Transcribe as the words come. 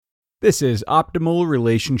This is Optimal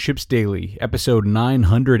Relationships Daily, episode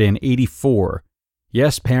 984.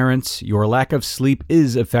 Yes, parents, your lack of sleep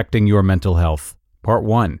is affecting your mental health. Part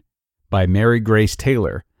 1, by Marygrace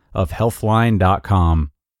Taylor of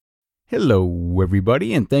Healthline.com. Hello,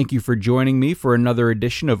 everybody, and thank you for joining me for another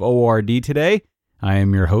edition of ORD today. I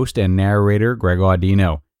am your host and narrator, Greg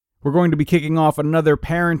Audino. We're going to be kicking off another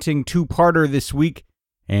parenting two-parter this week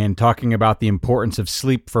and talking about the importance of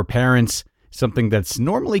sleep for parents, something that's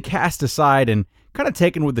normally cast aside and kind of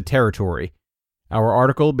taken with the territory. Our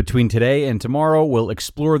article between today and tomorrow will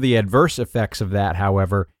explore the adverse effects of that,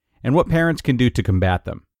 however, and what parents can do to combat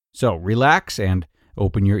them. So relax and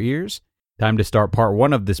open your ears. Time to start part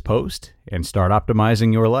 1 of this post and start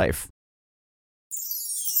optimizing your life.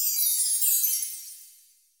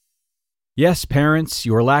 Yes, parents,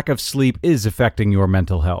 your lack of sleep is affecting your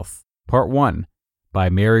mental health. Part 1, by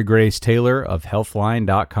Marygrace Taylor of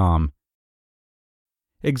Healthline.com.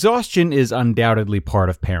 Exhaustion is undoubtedly part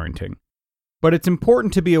of parenting, but it's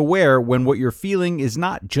important to be aware when what you're feeling is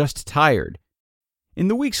not just tired. In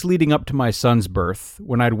the weeks leading up to my son's birth,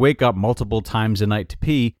 when I'd wake up multiple times a night to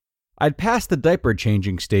pee, I'd pass the diaper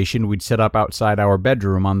changing station we'd set up outside our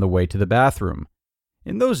bedroom on the way to the bathroom.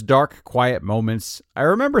 In those dark, quiet moments, I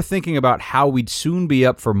remember thinking about how we'd soon be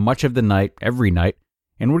up for much of the night, every night,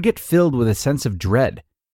 and would get filled with a sense of dread.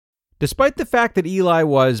 Despite the fact that Eli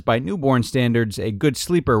was, by newborn standards, a good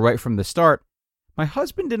sleeper right from the start, my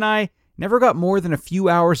husband and I never got more than a few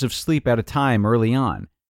hours of sleep at a time early on.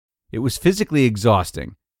 It was physically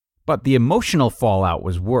exhausting, but the emotional fallout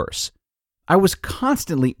was worse. I was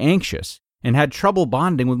constantly anxious and had trouble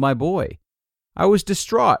bonding with my boy. I was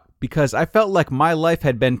distraught because I felt like my life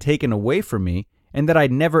had been taken away from me and that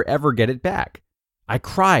I'd never ever get it back. I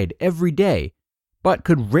cried every day, but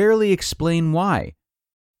could rarely explain why.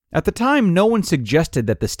 At the time, no one suggested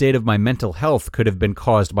that the state of my mental health could have been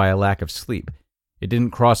caused by a lack of sleep. It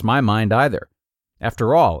didn't cross my mind either.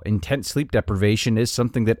 After all, intense sleep deprivation is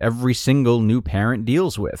something that every single new parent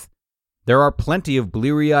deals with. There are plenty of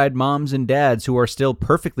bleary-eyed moms and dads who are still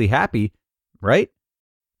perfectly happy, right?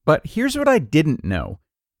 But here's what I didn't know.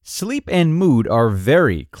 Sleep and mood are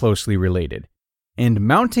very closely related, and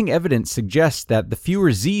mounting evidence suggests that the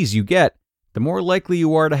fewer Z's you get, the more likely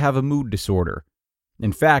you are to have a mood disorder.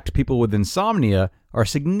 In fact, people with insomnia are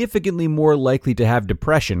significantly more likely to have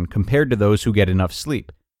depression compared to those who get enough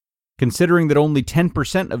sleep. Considering that only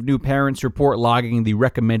 10% of new parents report logging the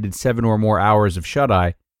recommended 7 or more hours of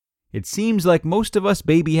shut-eye, it seems like most of us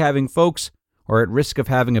baby-having folks are at risk of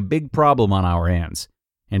having a big problem on our hands,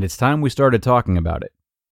 and it's time we started talking about it.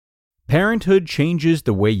 Parenthood changes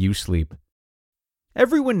the way you sleep.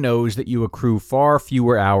 Everyone knows that you accrue far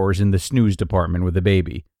fewer hours in the snooze department with a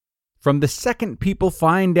baby. From the second people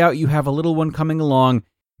find out you have a little one coming along,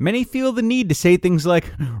 many feel the need to say things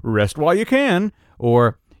like, "Rest while you can,"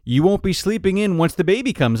 or "You won't be sleeping in once the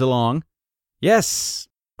baby comes along." Yes,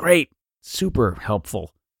 great, super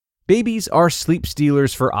helpful. Babies are sleep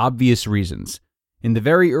stealers for obvious reasons. In the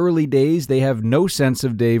very early days, they have no sense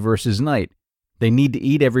of day versus night. They need to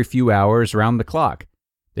eat every few hours round the clock.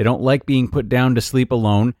 They don't like being put down to sleep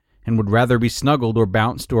alone and would rather be snuggled or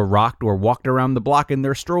bounced or rocked or walked around the block in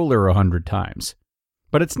their stroller 100 times.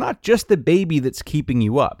 But it's not just the baby that's keeping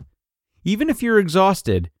you up. Even if you're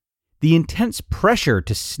exhausted, the intense pressure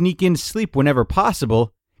to sneak in sleep whenever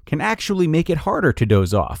possible can actually make it harder to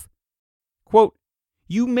doze off. Quote,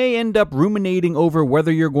 "You may end up ruminating over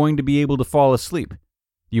whether you're going to be able to fall asleep.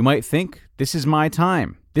 You might think, this is my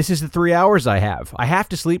time. This is the 3 hours I have. I have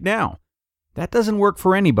to sleep now." That doesn't work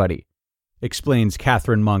for anybody, explains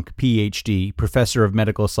Catherine Monk, Ph.D., professor of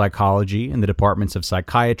medical psychology in the departments of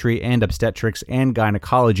psychiatry and obstetrics and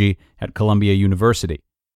gynecology at Columbia University.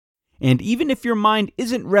 And even if your mind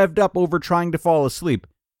isn't revved up over trying to fall asleep,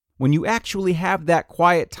 when you actually have that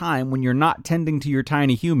quiet time when you're not tending to your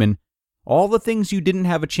tiny human, all the things you didn't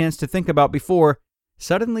have a chance to think about before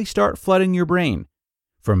suddenly start flooding your brain.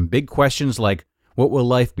 From big questions like, what will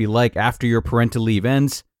life be like after your parental leave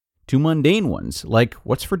ends, to mundane ones like,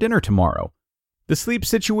 what's for dinner tomorrow? The sleep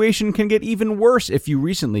situation can get even worse if you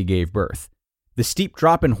recently gave birth. The steep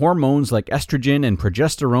drop in hormones like estrogen and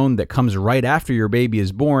progesterone that comes right after your baby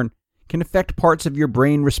is born can affect parts of your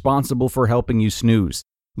brain responsible for helping you snooze,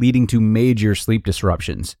 leading to major sleep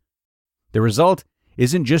disruptions. The result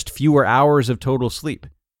isn't just fewer hours of total sleep.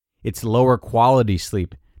 It's lower quality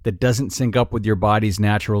sleep that doesn't sync up with your body's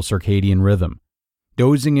natural circadian rhythm.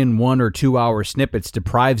 Dozing in 1 or 2 hour snippets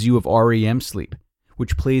deprives you of REM sleep,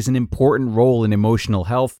 which plays an important role in emotional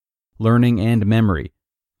health, learning, and memory.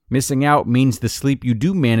 Missing out means the sleep you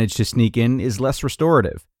do manage to sneak in is less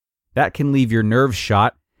restorative. That can leave your nerves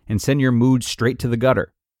shot and send your mood straight to the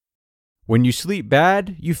gutter. When you sleep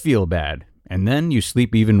bad, you feel bad, and then you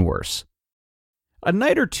sleep even worse. A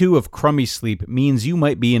night or two of crummy sleep means you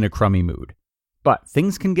might be in a crummy mood. But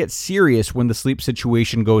things can get serious when the sleep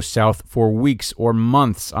situation goes south for weeks or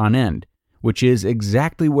months on end, which is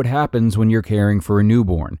exactly what happens when you're caring for a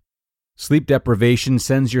newborn. Sleep deprivation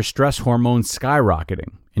sends your stress hormones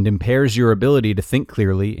skyrocketing and impairs your ability to think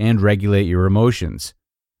clearly and regulate your emotions.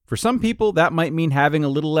 For some people, that might mean having a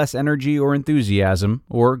little less energy or enthusiasm,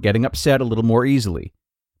 or getting upset a little more easily.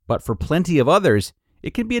 But for plenty of others,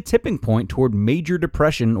 it can be a tipping point toward major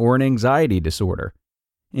depression or an anxiety disorder.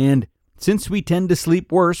 And since we tend to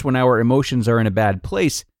sleep worse when our emotions are in a bad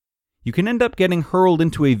place, you can end up getting hurled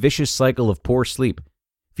into a vicious cycle of poor sleep,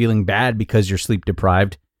 feeling bad because you're sleep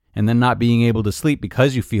deprived, and then not being able to sleep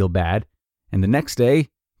because you feel bad, and the next day,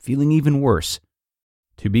 feeling even worse.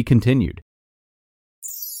 To be continued.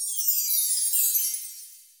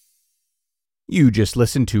 You just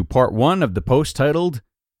listened to part 1 of the post titled,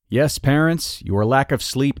 "Yes, Parents, Your Lack of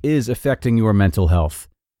Sleep is Affecting Your Mental Health,"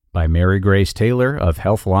 by Marygrace Taylor of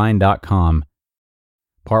Healthline.com.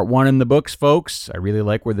 Part 1 in the books, folks. I really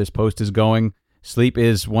like where this post is going. Sleep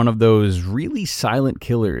is one of those really silent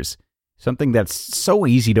killers, something that's so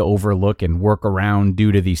easy to overlook and work around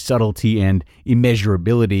due to the subtlety and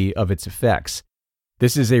immeasurability of its effects.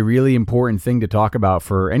 This is a really important thing to talk about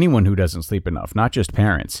for anyone who doesn't sleep enough, not just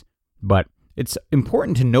parents. But it's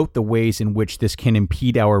important to note the ways in which this can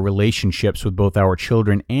impede our relationships with both our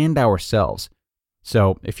children and ourselves.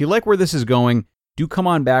 So, if you like where this is going, do come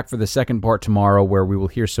on back for the second part tomorrow, where we will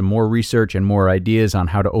hear some more research and more ideas on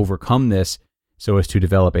how to overcome this so as to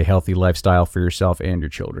develop a healthy lifestyle for yourself and your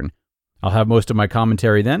children. I'll have most of my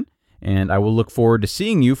commentary then, and I will look forward to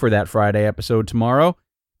seeing you for that Friday episode tomorrow.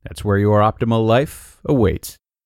 That's where your optimal life awaits.